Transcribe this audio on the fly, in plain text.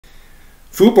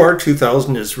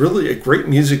Foobar2000 is really a great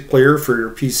music player for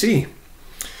your PC.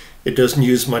 It doesn't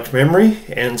use much memory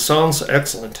and sounds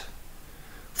excellent.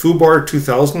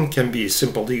 Foobar2000 can be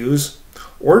simple to use,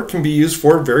 or it can be used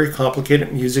for very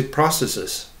complicated music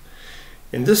processes.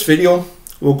 In this video,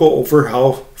 we'll go over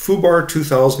how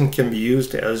Foobar2000 can be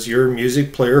used as your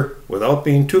music player without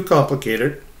being too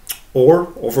complicated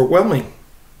or overwhelming.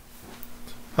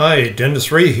 Hi,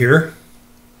 Dennis Ray here.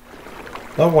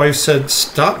 My wife said,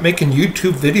 stop making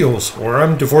YouTube videos or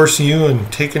I'm divorcing you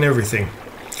and taking everything.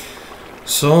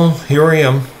 So here I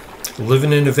am,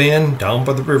 living in a van down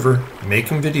by the river,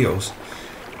 making videos.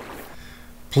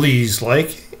 Please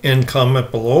like and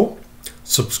comment below,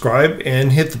 subscribe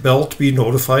and hit the bell to be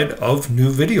notified of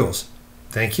new videos.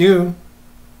 Thank you.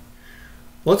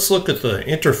 Let's look at the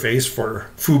interface for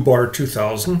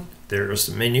Foobar2000. There's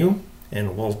the menu,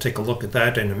 and we'll take a look at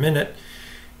that in a minute.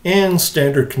 And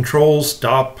standard controls: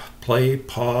 stop, play,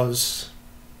 pause,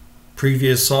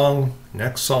 previous song,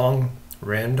 next song,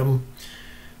 random,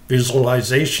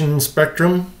 visualization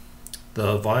spectrum,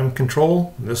 the volume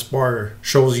control. This bar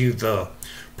shows you the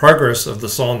progress of the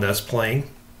song that's playing.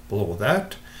 Below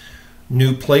that,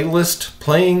 new playlist,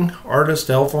 playing, artist,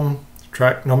 album,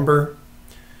 track number,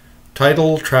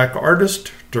 title, track,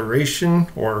 artist, duration,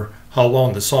 or how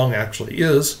long the song actually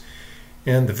is,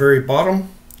 and the very bottom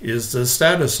is the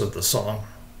status of the song.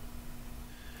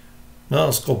 Now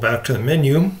let's go back to the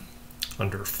menu.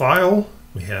 Under File,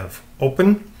 we have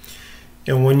Open,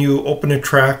 and when you open a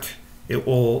track, it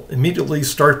will immediately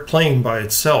start playing by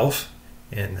itself.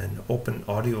 And then open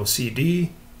Audio CD,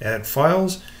 Add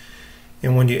Files,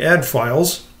 and when you add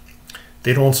files,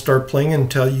 they don't start playing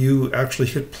until you actually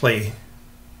hit play.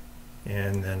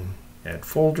 And then Add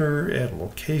Folder, Add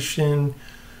Location,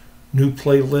 New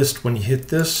Playlist. When you hit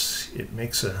this, it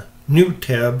makes a new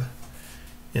tab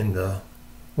in the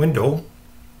window.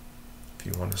 If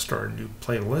you want to start a new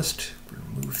playlist,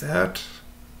 remove that.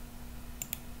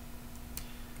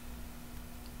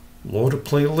 Load a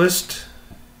playlist.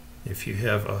 If you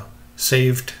have a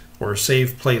saved or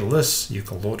saved playlist, you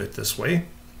can load it this way.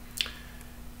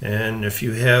 And if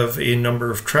you have a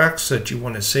number of tracks that you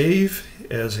want to save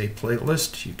as a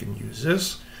playlist, you can use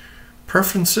this.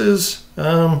 Preferences,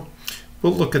 we'll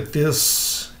look at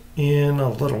this in a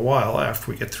little while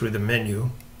after we get through the menu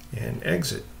and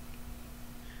exit.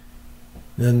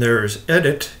 Then there's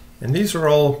Edit, and these are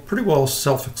all pretty well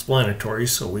self-explanatory,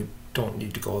 so we don't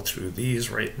need to go through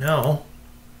these right now.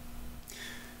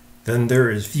 Then there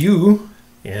is View,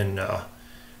 and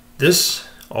this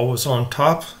always on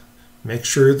top. Make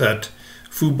sure that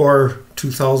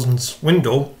Foobar2000's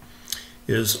window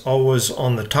is always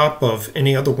on the top of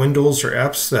any other windows or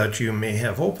apps that you may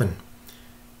have open.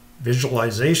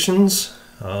 Visualizations,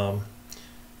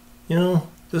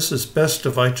 this is best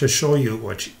if I just show you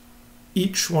what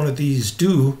each one of these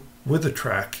do with a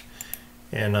track.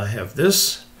 And I have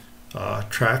this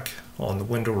track on the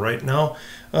window right now.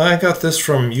 I got this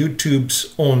from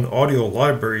YouTube's own audio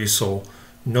library, so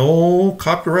no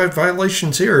copyright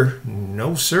violations here.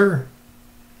 No, sir.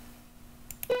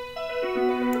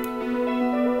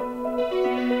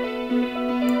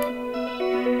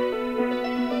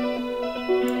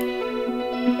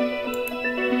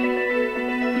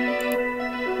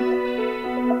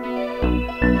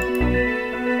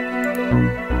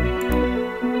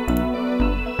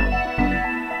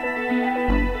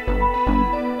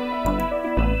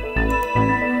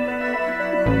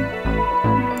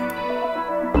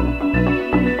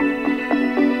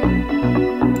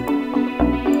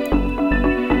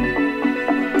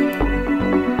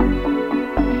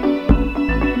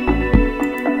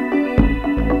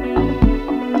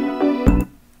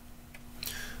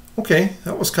 Okay,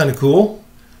 that was kind of cool.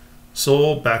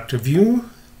 So back to View,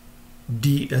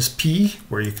 DSP,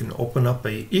 where you can open up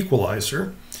a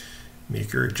equalizer,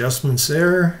 make your adjustments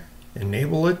there,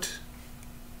 enable it.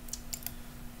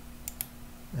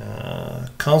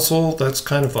 Console, that's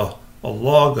kind of a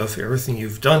log of everything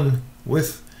you've done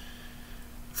with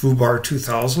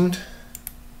Foobar2000.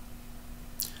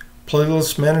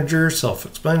 Playlist Manager,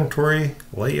 self-explanatory.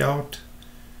 Layout,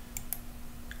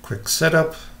 quick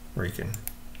setup, where you can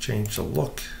change the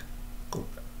look.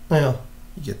 Well,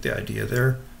 you get the idea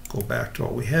there. Go back to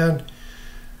what we had.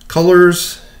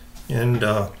 Colors, and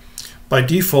by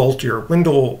default your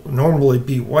window will normally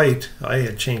be white. I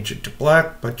had changed it to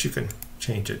black, but you can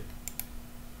change it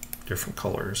different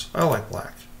colors. I like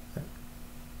black.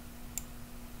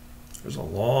 There's a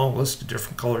long list of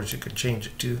different colors you can change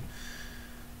it to.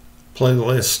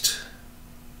 Playlist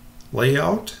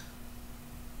layout.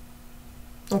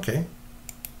 Okay.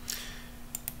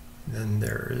 Then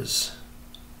there is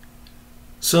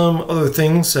some other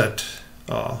things that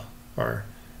are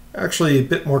actually a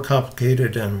bit more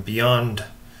complicated and beyond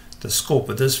the scope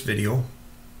of this video.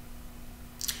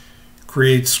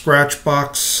 Create scratch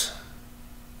box.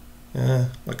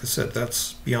 Like I said,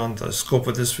 that's beyond the scope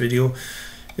of this video.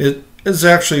 It is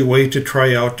actually a way to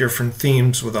try out different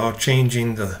themes without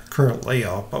changing the current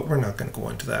layout, but we're not going to go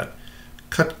into that.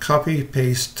 Cut, copy,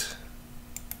 paste,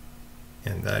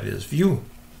 and that is view.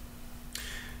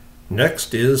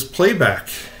 Next is playback,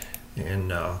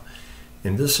 and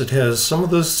in this it has some of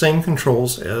the same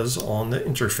controls as on the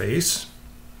interface.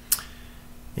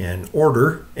 And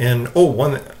order, and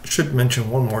I should mention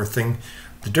one more thing: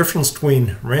 the difference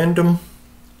between random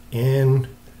and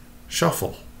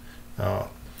shuffle.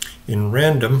 In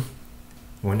random,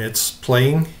 when it's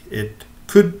playing, it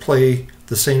could play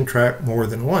the same track more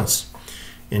than once.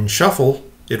 In shuffle,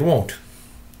 it won't.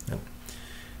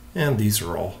 And these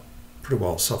are all pretty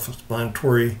well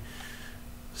self-explanatory.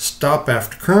 Stop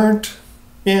after current,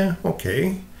 yeah,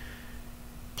 okay.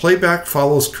 Playback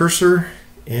follows cursor,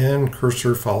 and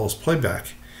cursor follows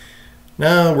playback.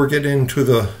 Now we're getting into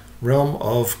the realm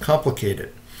of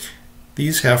complicated.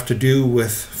 These have to do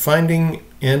with finding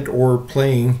and or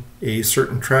playing a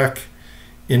certain track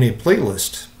in a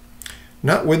playlist.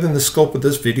 Not within the scope of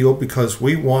this video, because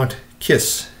we want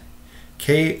KISS,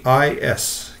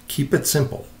 K-I-S, keep it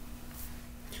simple.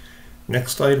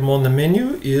 Next item on the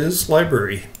menu is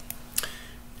library.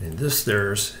 In this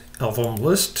there's album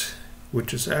list,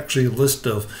 which is actually a list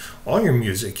of all your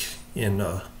music in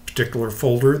a particular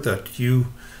folder that you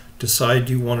decide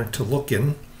you wanted to look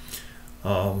in.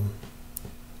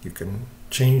 You can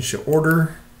change the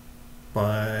order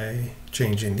by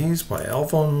changing these by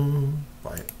album,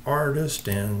 by artist,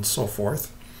 and so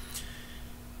forth.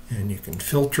 And you can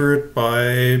filter it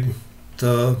by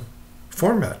the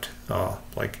format,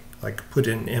 like put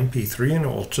in MP3 and it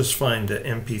will just find the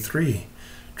MP3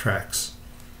 tracks.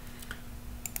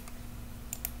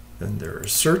 Then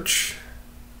there's search.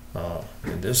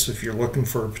 And this, if you're looking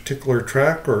for a particular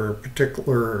track or a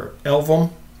particular album,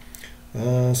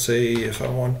 say if I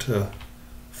want to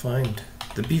find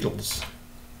the Beatles,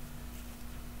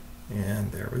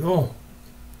 and there we go.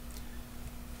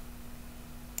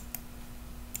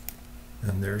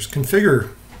 And there's configure.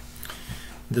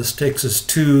 This takes us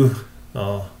to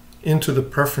into the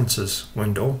preferences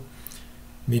window,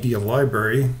 media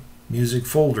library, music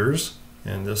folders,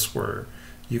 and this where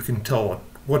you can tell it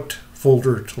what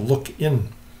folder to look in,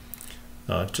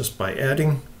 just by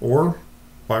adding or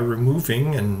by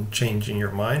removing and changing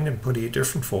your mind and putting a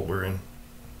different folder in.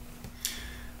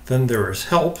 Then there is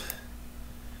help,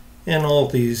 and all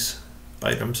these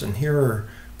items in here are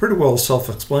pretty well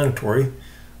self-explanatory,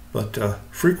 but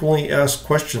frequently asked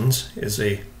questions is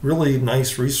a really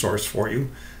nice resource for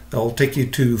you. That'll take you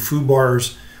to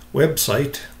Foobar's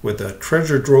website with a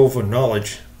treasure trove of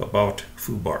knowledge about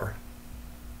Foobar.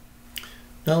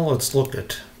 Now let's look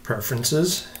at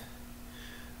preferences.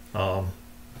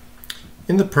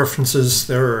 In the preferences,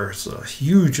 there's a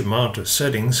huge amount of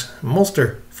settings. Most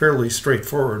are fairly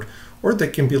straightforward, or they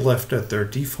can be left at their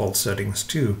default settings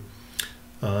too.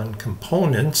 On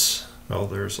components, well,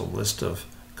 there's a list of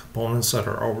components that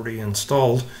are already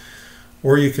installed,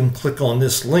 or you can click on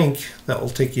this link that will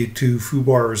take you to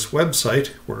Foobar's website,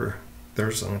 where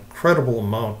there's an incredible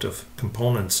amount of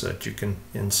components that you can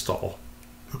install.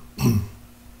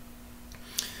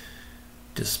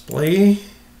 Display.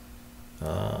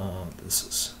 This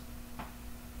is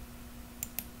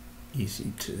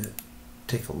easy to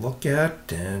take a look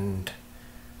at and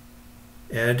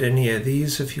add any of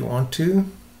these if you want to.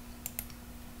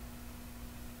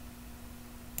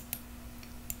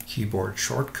 Keyboard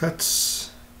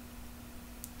shortcuts.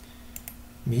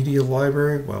 Media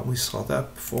library, well, we saw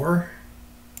that before.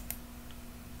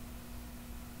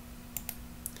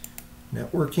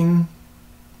 Networking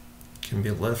can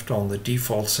be left on the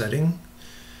default setting.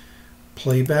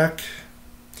 Playback.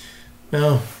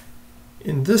 Now,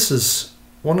 this is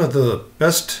one of the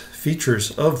best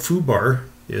features of Foobar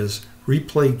is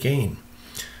replay gain,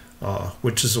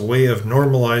 which is a way of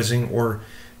normalizing or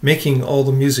making all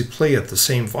the music play at the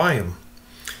same volume.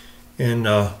 And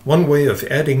one way of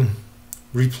adding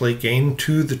replay gain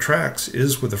to the tracks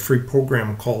is with a free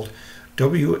program called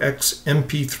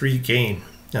WXMP3 Gain.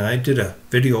 Now, I did a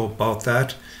video about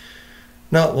that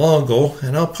not long ago,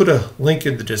 and I'll put a link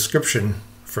in the description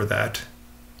for that.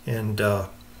 And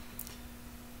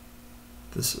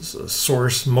this is a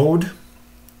source mode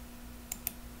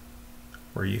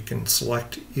where you can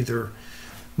select either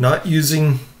not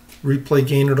using replay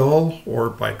gain at all, or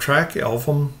by track,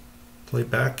 album,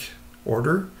 playback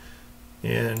order,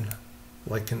 and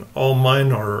like in all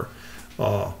mine or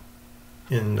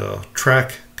in the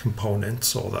track component,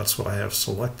 so that's what I have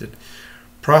selected.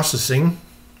 Processing,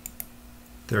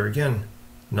 there again,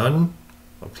 none,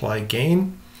 apply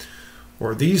gain,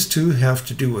 or these two have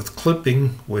to do with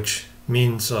clipping, which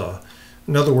means,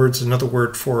 in other words, another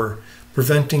word for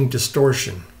preventing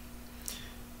distortion.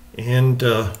 And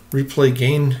replay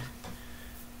gain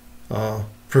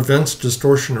prevents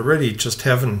distortion already, just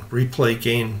having replay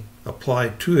gain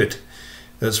applied to it,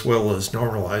 as well as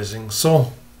normalizing.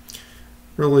 So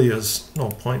really is no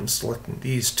point in selecting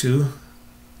these two,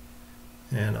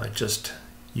 and I just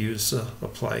use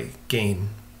apply gain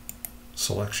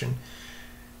selection.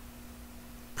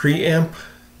 Preamp,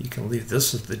 you can leave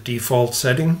this as the default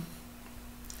setting,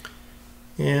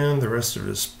 and the rest of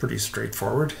it is pretty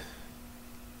straightforward.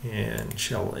 And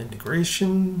shell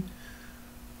integration,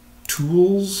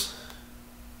 tools,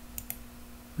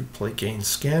 replay gain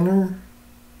scanner,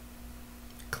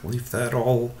 can leave that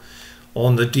all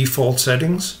on the default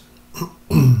settings.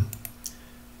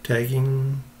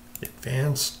 Tagging,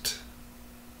 advanced,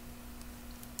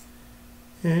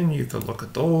 and you can look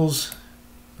at those.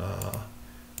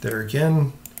 There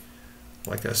again,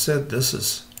 like I said, this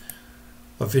is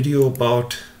a video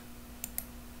about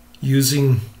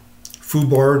using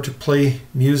Foobar to play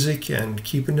music and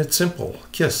keeping it simple.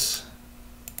 KISS.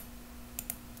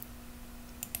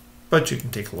 But you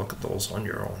can take a look at those on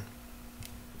your own.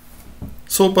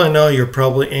 So by now you're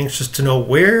probably anxious to know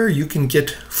where you can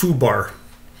get Foobar.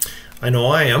 I know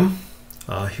I am.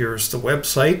 Here's the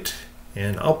website,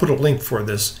 and I'll put a link for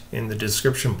this in the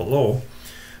description below.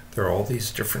 There are all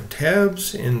these different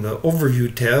tabs. In the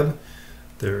overview tab,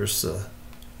 there's the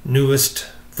newest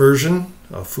version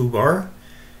of Foobar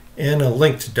and a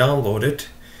link to download it.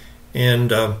 And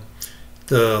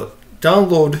to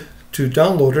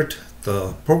download it,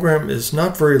 the program is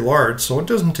not very large, so it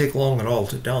doesn't take long at all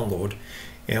to download.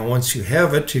 And once you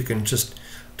have it, you can just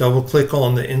double click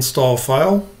on the install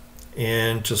file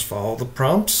and just follow the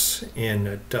prompts, and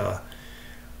it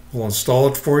will install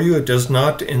it for you. It does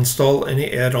not install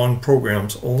any add-on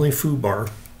programs, only Foobar.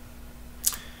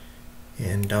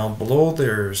 And down below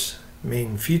there's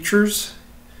main features,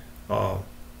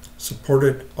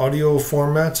 supported audio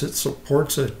formats. It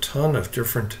supports a ton of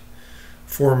different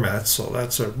formats, so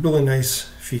that's a really nice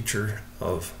feature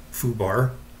of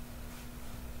Foobar.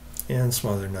 And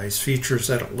some other nice features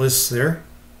that it lists there.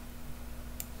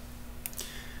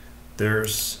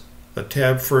 There's a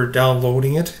tab for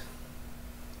downloading it.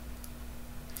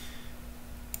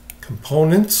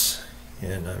 Components,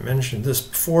 and I mentioned this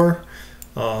before.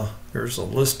 There's a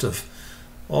list of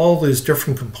all these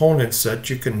different components that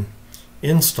you can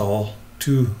install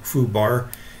to Foobar,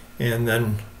 and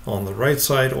then on the right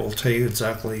side it will tell you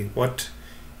exactly what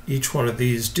each one of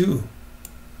these do.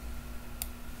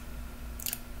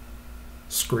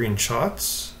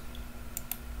 Screenshots,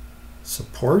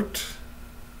 support,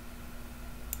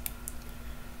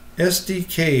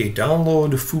 SDK,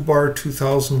 download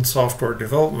Foobar2000 software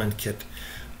development kit.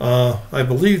 I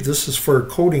believe this is for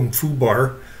coding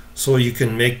Foobar, so you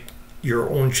can make your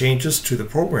own changes to the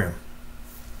program.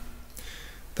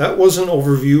 That was an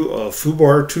overview of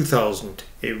Foobar2000,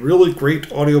 a really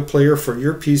great audio player for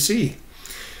your PC.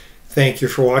 Thank you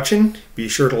for watching. Be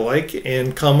sure to like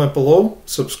and comment below,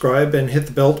 subscribe, and hit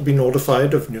the bell to be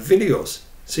notified of new videos.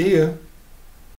 See you.